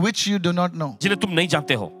रुकता Which you do not know. जिन्हें तुम नहीं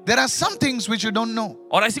जानते हो There are some things which you don't know.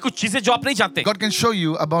 और ऐसी कुछ चीजें जो आप नहीं जानते। God can show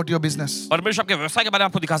you about your business. परमेश्वर आपके व्यवसाय के बारे में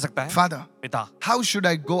आपको दिखा सकता है। Father, पिता how should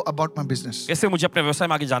I go about my business? कैसे मुझे अपने व्यवसाय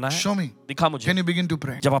में आगे जाना है Show me. दिखा मुझे। Can you begin to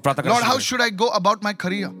pray? जब आप प्रार्थना Lord, how करें should I go about my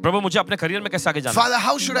career? प्रभु मुझे अपने करियर में कैसे आगे जाना है Father,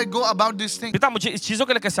 how should I go about this thing? पिता मुझे इस चीजों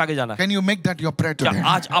के लिए कैसे आगे जाना है Can you make that your prayer क्या today?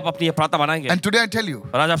 आज आप अपनी ये प्रार्थना बनाएंगे And today I tell you,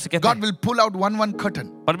 और आज आपसे कहते God हैं will pull out one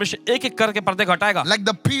curtain परमेश्वर एक एक करके पर्दे को हटाएगा like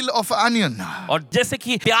the peel of an onion. और जैसे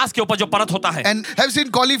कि प्याज के ऊपर जो परत होता है And have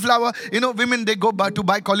seen cauliflower? You know, women they go to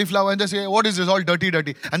buy cauliflower and they say, "What is this? All dirty,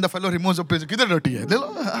 dirty." And the fellow removes the peel. किधर dirty है?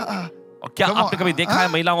 और क्या Come on, आपने कभी देखा है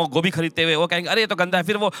महिलाओं को गोभी खरीदते हुए वो कहेंगे अरे ये तो गंदा है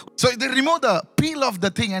फिर वो So they remove the peel of the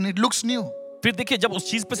thing and it looks new. फिर देखिए जब उस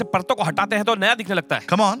चीज पे से परतों को हटाते हैं तो नया दिखने लगता है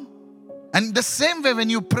Come on. And the same way when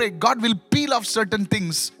you pray, God will peel off certain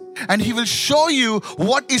things and He will show you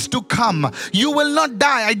what is to come. You will not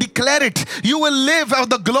die. I declare it. You will live of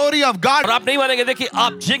the glory of God. और आप नहीं मानेंगे देखिए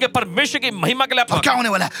आप जिएंगे परमेश्वर की महिमा के लिए अब क्या होने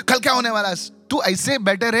वाला है? कल क्या होने वाला है? तू ऐसे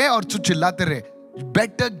बैठे रहे और तू चिल्लाते रहे.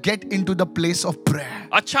 Better get into the place of prayer.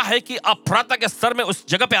 अच्छा है कि आप प्रार्थना के स्तर में उस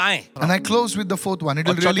जगह पे आए And I close with the fourth one. It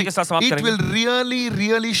और will चौथे really, के साथ समाप्त it करेंगे। will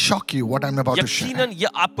really shock you what I'm about to share. यकीनन ये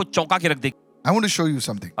आपको चौंका के रख देगी I want to show you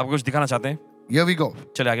something. आपको कुछ दिखाना चाहते हैं Here we go.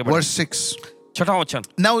 चले आगे बढ़े Verse 6. छठा वचन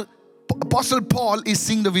Now, Apostle Paul is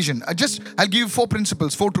seeing the vision. I'll give you 4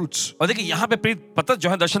 principles, 4 truths. और देखिए यहाँ पे प्रेरित पतरस जो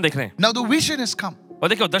है दर्शन देख रहे हैं Now the vision has come. और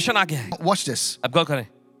देखिए वो दर्शन आ गया है Watch this. अब गौर करें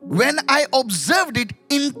When I observed it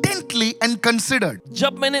intently and considered,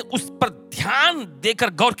 जब मैंने उस पर ध्यान देकर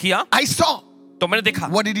गौर किया I saw. तो मैंने देखा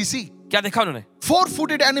What did he see? क्या देखा उन्होंने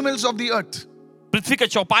 4-footed animals of the earth. पृथ्वी के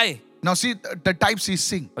चौपाए Now see the types he's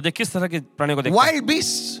seeing. और देख किस तरह के प्राणियों को देखते हैं Wild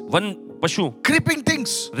beasts, वन पशु creeping things,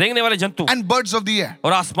 रेंगने वाले जंतु and birds of the air.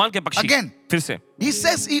 और आसमान के पक्षी Again. फिर से He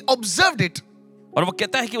says he observed it और वो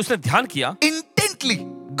कहता है कि उसने ध्यान किया intently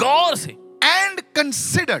गौर से and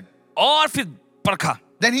considered. और फिर परखा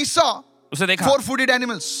Then he saw उसने देखा 4-footed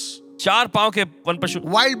animals, 4 पांव के वन पशु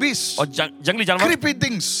wild beasts, और जंगली जानवर creeping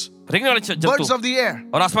things, रेंगने वाले birds जंतु of the air.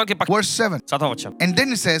 और आसमान के पक्षी Verse 7. 7वां वचन And then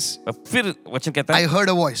he says, फिर वचन कहता I है heard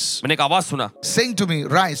a voice मैंने एक आवाज सुना saying to me,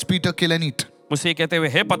 "Rise, Peter, kill and eat." मुझसे ये कहते हुए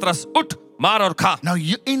हे पतरस उठ मार और खा Now,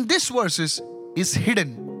 in this verses is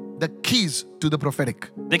hidden the keys to the prophetic.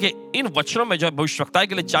 देखिए इन वचनों में जो है भविष्यवक्ता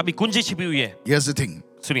के लिए चाबी कुंजी छिपी हुई है Here's the thing.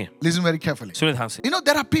 सुनिए Listen very carefully. सुनिए ध्यान से You know,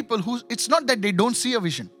 there are people who, it's not that they don't see a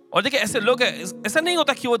vision. और देखिए ऐसे लोग हैं ऐसा नहीं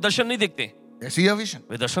होता कि वो दर्शन नहीं देखते They see a vision.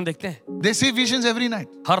 वे दर्शन देखते हैं They see visions every night.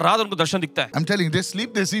 हर रात उनको दर्शन दिखता है I'm telling you, they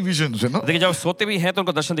sleep, they see visions, you know. देखिए जब सोते भी हैं तो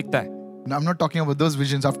उनको दर्शन दिखता है Now, I'm not talking about those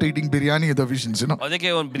visions after eating biryani, the visions, और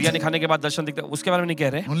देखिए वो बिरयानी खाने के बाद दर्शन दिखते हैं, उसके बारे में नहीं कह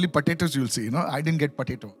रहे. Only potatoes you'll see, I didn't get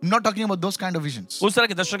potato. I'm not talking about those kind of visions. उस तरह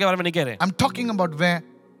के दर्शन के बारे में नहीं कह रहे. I'm talking about where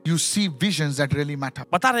you see visions that really matter.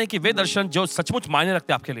 बता रहे हैं कि वे दर्शन जो सचमुच मायने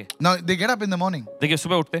रखते हैं आपके लिए. Now, they get up in the morning. देखिए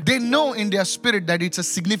सुबह उठते हैं They know in their spirit that it's a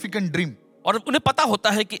significant dream. और उन्हें पता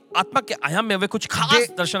होता है कि आत्मा के आयाम में वे कुछ खास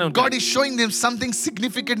दर्शन है उनके God लिए. is showing them something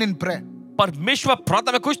significant in prayer. परमेश्वर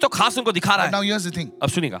प्रार्थना में कुछ तो खास उनको दिखा रहा But now है. here's the thing. अब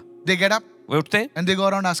सुनिएगा, They get up वे उठते हैं and they go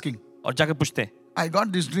around asking, और जाके पूछते हैं, I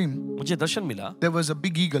got this dream. मुझे दर्शन मिला There was a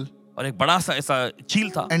big eagle और एक बड़ा सा ऐसा चील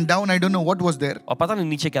था and down I don't know what was there. और पता नहीं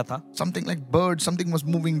नीचे क्या था Something like bird, something was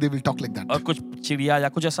moving. They will talk like that. और कुछ चिड़िया या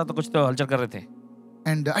कुछ ऐसा तो कुछ तो हलचल कर रहे थे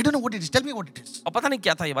And I don't know what it is. Tell me what it is. और पता नहीं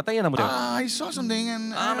क्या था ये, बताइए ना मुझे. I saw something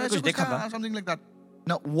and मैंने कुछ देखा था. something like that.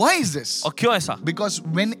 Now, why is this? और क्यों ऐसा? Because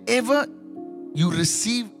whenever you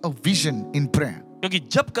receive a vision in prayer, क्योंकि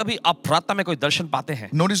जब कभी आप प्रार्थना में कोई दर्शन पाते हैं,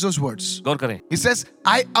 notice those words. गौर करें. He says,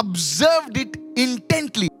 I observed it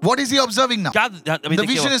intently. What is he observing now? क्या अभी The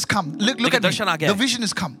देखिए vision वो has come. Look देखिए, at me. दर्शन आ गया The है. vision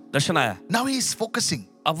has come. दर्शन आया. Now he is focusing.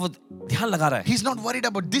 अब वो ध्यान लगा रहा है. He's not worried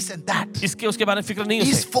about this and that. इसके उसके बारे में फिक्र नहीं है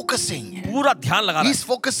He's उसे. focusing. पूरा ध्यान लगा रहा He's है.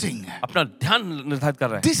 focusing. अपना ध्यान निर्धारित कर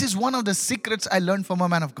रहा है. This is one of the secrets I learned from a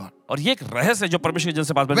man of God. और ये एक रहस्य है जो परमेश्वर के जन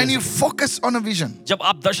से बात When बनी. you focus on a vision, जब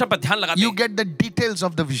आप दर्शन पर ध्यान लगाते you हैं, get the details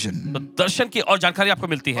of the vision. तो दर्शन की और जानकारी आपको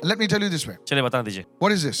मिलती है. Let me tell you this way. चलिए बता दीजिए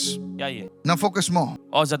What is this? क्या ये. Now focus more.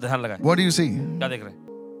 और ज्यादा ध्यान लगाए. What do you see? क्या देख रहे हैं?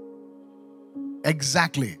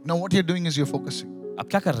 Exactly. Now what you're doing is you're focusing. आप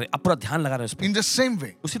क्या कर रहे हैं? आप पूरा ध्यान लगा रहे हैं उस पर. In the same way,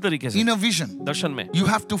 उसी तरीके से in a vision, दर्शन में you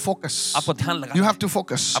have to focus. आपको ध्यान लगा. You have to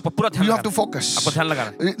focus. आपको पूरा ध्यान You have लगाना to focus. आपको ध्यान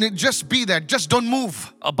लगाना. Just be there. Just don't move.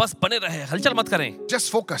 और बस बने रहे, हलचल मत करें. Just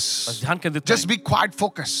बस focus. ध्यान केंद्रित Just करें. be quiet.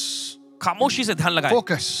 Focus. खामोशी से ध्यान लगाए.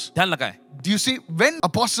 Focus. ध्यान लगाए. Do you see when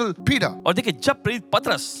Apostle Peter, और देखिए जब प्रेरित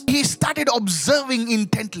पतरस he started observing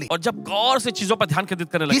intently. और जब गौर से चीजों पर ध्यान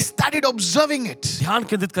केंद्रित करने He लगे, started observing it. ध्यान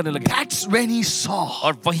केंद्रित करने लगे, That's when he saw.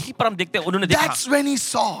 और वहीं पर हम देखते हैं उन्होंने देखा. That's when he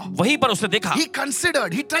saw. वहीं पर उसने देखा He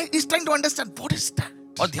considered. He's trying to understand what is that.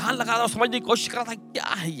 और ध्यान लगा रहा और समझने की कोशिश कर रहा था क्या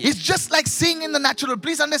है ये. It's just like seeing in the natural.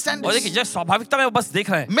 Please understand और this. देखिए जब स्वाभाविकता में वो बस देख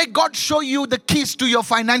रहे हैं. May God show you the keys to your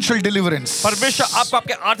financial deliverance. परमेश्वर आपको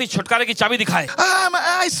आपके आर्थिक छुटकारे की चाबी दिखाए.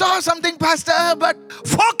 I saw something, Pastor, but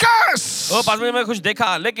focus. ओ पास में कुछ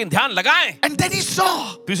देखा लेकिन ध्यान लगाएं. And then he saw.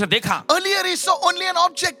 फिर उसे देखा. Earlier he saw only an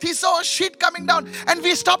object. He saw a sheet coming down, and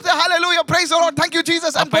we stopped there. Hallelujah, praise the Lord, thank you,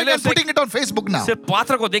 Jesus. I'm going and putting it on Facebook now. सिर्फ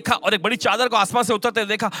पात्र को देखा और एक बड़ी चादर को आसमान से उतरते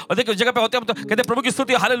देखा और देखिए उस जगह पे होते हम तो कहते प्रभु की स्तुति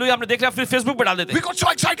हालेलुया हमने देख लिया फिर फेसबुक पे डाल देते. We got so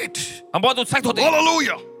excited. हम बहुत उत्साहित होते हैं.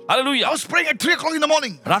 Hallelujah. Hallelujah. I was praying at 3 o'clock in the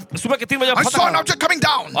morning. रात सुबह के 3 बजे I saw an object coming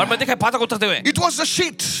down. और मैं देखा पात्र को उतरते हुए It was a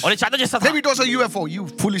sheet. और ये चादर जैसा था. Maybe it was a UFO. You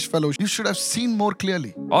foolish fellow. You should have seen more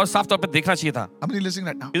clearly. और साफ तौर पे देखना चाहिए था. How many listening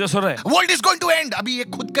right now? इधर सुन रहे हैं. World is going to end. अभी ये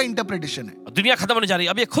खुद का interpretation है. दुनिया खत्म होने जा रही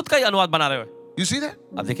है. अब ये खुद का ही अनुवाद बना रहे हो. You see that?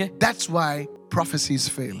 अब देखिए. That's why prophecies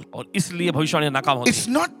fail. और इसलिए भविष्यवाणी नाकाम होती It's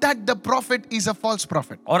है. not that the prophet is a false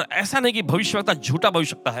prophet. और ऐसा नहीं कि भविष्यवक्ता झूठा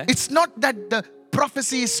भविष्यवक्ता है. It's not that the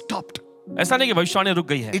prophecy is stopped. ऐसा नहीं कि भविष्यवाणी रुक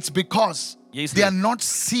गई है. It's because ये इसलिए- they are not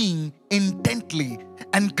seeing intently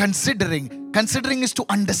and considering. Considering is to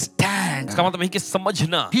understand. इसका मतलब है कि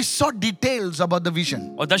समझना. He saw details about the vision.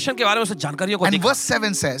 और दर्शन के बारे में उसे जानकारियों को And देखा. verse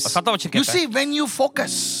 7 says, और 7वां वचन you कहता है, see, when you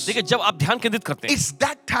focus, देखिए जब आप ध्यान केंद्रित करते हैं it's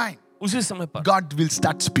that time उसी समय पर God will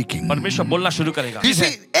start speaking. परमेश्वर बोलना शुरू करेगा. You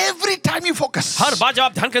see, every time you focus, हर बार जब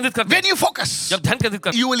आप ध्यान केंद्रित करते when हैं, you focus, जब ध्यान केंद्रित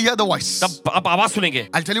करते you will hear the voice. हैं, तब आप आवाज सुनेंगे.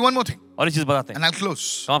 I'll tell you one more thing, और ये चीज बताते हैं, and I'll close.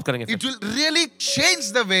 समाप्त करेंगे It फिर. will really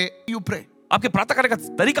change the way you pray. आपके प्रार्थना करने का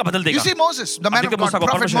तरीका बदल You देगा. see, Moses, the आप man of देखिए God, मूसा को,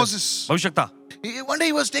 prophet परमेश्वर, Moses. भविष्यवक्ता. One day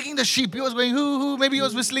he was taking the sheep. He was going, hoo, maybe he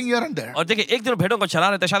was whistling here and there. और देखिए एक दिन भेड़ों को चला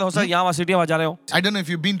रहे थे, शायद हो सकता है यहाँ वहाँ सीटियाँ बजा रहे हो. I don't know if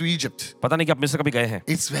you've been to Egypt. पता नहीं कि आप मिस्र कभी गए हैं.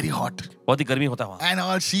 It's very hot. बहुत ही गर्मी होता है वहाँ. And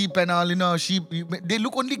all sheep and all, sheep, they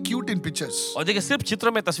look only cute in pictures. और देखिए सिर्फ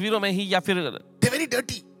चित्रों में, तस्वीरों में ही या फिर They're very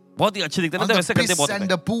dirty. बहुत ही अच्छे दिखते हैं. All नहीं तो the वैसे गंदे piss बहुत and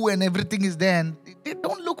होते the हैं. poo and everything is there. And they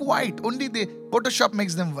don't look white. Only the Photoshop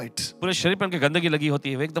makes them white. पूरे शरीर पर उनकी गंदगी लगी होती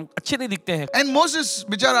है. वे एकदम अच्छे नहीं दिखते हैं. And Moses,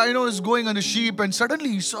 bichara, is going on the sheep and suddenly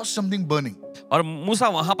he saw something burning. और मूसा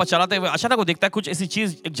वहां पर चलाते हुए अचानक वो देखता है कुछ ऐसी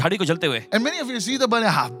चीज एक झाड़ी को जलते हुए. And many of you see the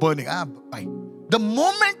burning, burning, fine. The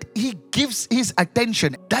moment he gives his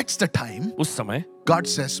attention, that's the time उस समय God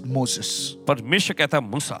says, Moses. परमेश्वर कहता है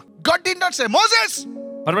मूसा. God did not say, Moses!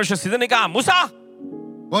 परमेश्वर सीधे नहीं कहा मूसा.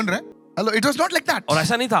 बोल रहे? Hello, it was not like that. और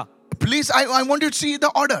ऐसा नहीं था. Please, I want you to see the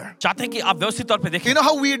order. चाहते हैं कि आप व्यवस्थित तौर पे देखें. You know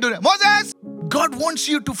how we do it? Moses! God wants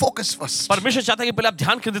you to focus first. परमेश्वर चाहता है कि पहले आप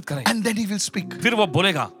ध्यान केंद्रित करें. And then he will speak. फिर वो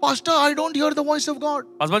बोलेगा. Pastor, I don't hear the voice of God.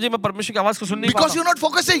 Paswan ji मैं परमेश्वर की आवाज को सुन नहीं Because पाता you're not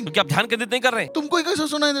focusing. क्योंकि आप ध्यान केंद्रित नहीं कर रहे. तुमको ही कैसे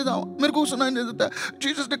सुनाई देता हो? मेरे को सुनाई नहीं देता है.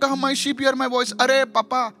 Jesus ने कहा, my sheep hear my voice. अरे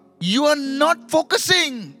पापा, You are not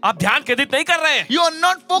focusing. आप ध्यान केंद्रित नहीं कर रहे हैं, You are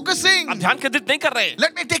not focusing. आप ध्यान केंद्रित नहीं कर रहे हैं।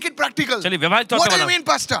 Let me take it practical. चलिए व्यवहारिक तौर What पे do you बताओ। mean,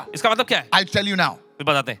 Pastor? इसका मतलब क्या है? I'll tell you now. फिर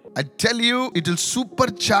बताते हैं। I tell you, it will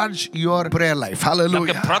supercharge your prayer life. आपके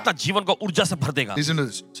Hallelujah. प्रार्थना जीवन को ऊर्जा से भर देगा। Listen to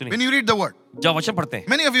this. सुनिए। When you read the word, जब वचन पढ़ते हैं,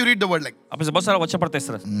 many of you read the word like, आप में से बहुत सारा वचन पढ़ते हैं इस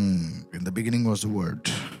तरह से। in the beginning was the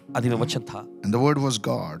word, आदि में वचन था and the word was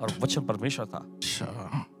God. और वचन परमेश्वर था।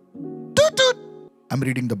 Toot, toot. I'm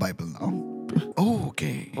reading the Bible now. Oh,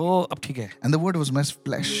 okay. ओ अब ठीक है। And the word was made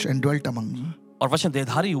flesh and dwelt among us. और वचन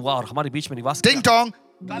देहधारी हुआ और हमारे बीच में निवास Ding किया। tong,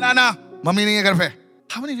 kalana, mummy नहीं है घर पे.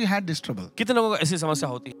 How many of you had this trouble? कितने लोगों को ऐसी समस्या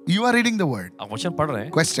होती है? You are reading the word. आप वचन पढ़ रहे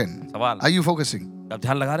हैं, Question. सवाल, Are you focusing? आप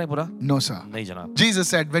ध्यान लगा रहे हैं पूरा? No, sir. नहीं जनाब।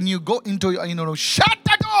 Jesus said, when you go into, shut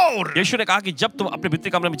the door. यीशु ने कहा कि जब तुम अपने भीतरी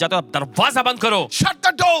कमरे में जाते हो, आप दरवाजा बंद करो, Shut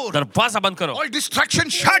the door. दरवाजा बंद करो। All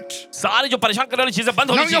distraction shut. सारी जो परेशान करने वाली चीजें बंद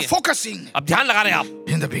Now होनी you're चाहिए। focusing. अब ध्यान लगा रहे हैं आप।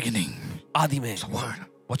 In the beginning, आदि में word.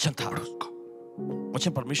 वचन था,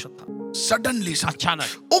 वचन परमेश्वर था। Suddenly, sir.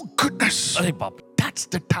 अचानक, Oh goodness. अरे बाप, That's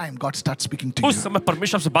the time God starts speaking to you. उस समय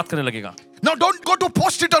परमेश्वर से बात करने लगेगा। Now don't go to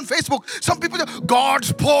post it on Facebook. Some people say, God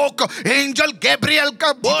spoke, angel Gabriel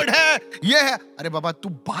का word है, ये है. अरे बाबा तू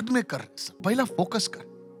बाद में कर, पहला focus कर.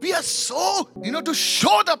 We are so, to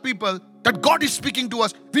show the people that God is speaking to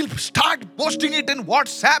us. We'll start posting it in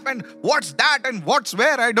WhatsApp and what's that and what's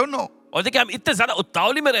where, I don't know. और देखिए हम इतने ज्यादा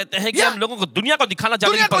उतावली में रहते हैं कि Yeah. हम लोगों को दुनिया को दिखाना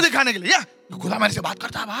चाहते दुनिया हैं। को दिखाने के लिए, खुदा मेरे से बात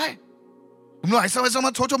करता है भाई. तुम लोग ऐसा वैसा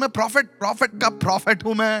मत सोचो मैं प्रॉफिट का प्रॉफिट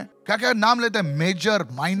हूं मैं. क्या क्या नाम लेते हैं, मेजर,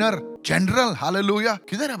 माइनर, जनरल. हालेलुया.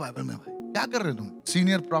 किधर है बाइबल में भाई? क्या कर रहे हो तुम?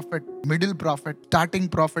 Senior prophet, middle prophet, starting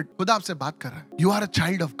prophet. खुदा आपसे बात कर रहा है. You are a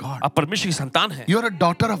child of God. आप परमेश्वर की संतान हैं, you are a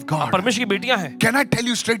daughter of God. परमेश्वर की बेटियां हैं। Can I tell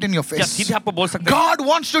you straight in your क्या फेस? सीधे आपको बोल सकते हैं? God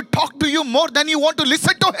wants to talk to you more than you want to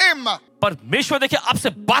listen to him. परमेश्वर देखिए आपसे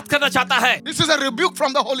बात करना चाहता है। This is a rebuke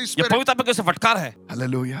from the Holy ये Spirit. पवित्र आत्मा से फटकार है।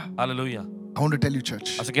 Hallelujah. Hallelujah. I want to tell you, church,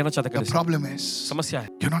 ऐसे कहना चाहते the हैं। problem is समस्या है,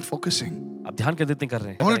 you're not focusing. आप ध्यान केंद्रित नहीं कर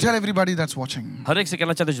रहे I want to हैं। tell everybody that's watching. हर एक से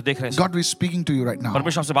कहना चाहते हैं जो देख रहे हैं। God is speaking to you right now.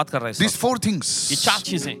 परमेश्वर आपसे बात कर रहे हैं। These 4 things. ये 4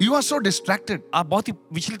 चीजें। You are so distracted. आप बहुत ही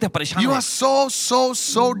विचलित हैं, परेशान You are हैं।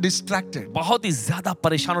 so distracted. बहुत ही ज्यादा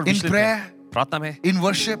परेशान और In विचलित prayer, हैं। प्रार्थना में, in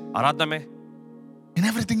worship, आराधना में,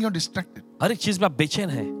 in everything you're distracted. हर एक चीज में आप बेचैन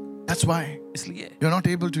हैं। That's why इसलिए you're not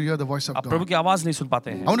able to hear the voice of आप प्रभु God. की आवाज नहीं सुन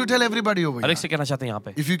पाते I हैं। want to tell everybody over her here. एक से कहना चाहते हैं यहाँ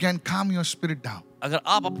पे, If you can calm your spirit down, अगर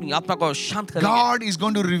आप अपनी आत्मा को शांत करेंगे, God is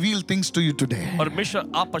going to reveal things to you today.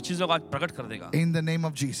 परमेश्वर आप पर चीजों को आज प्रकट कर देगा। In the name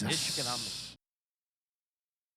of Yeshu Jesus. के नाम में।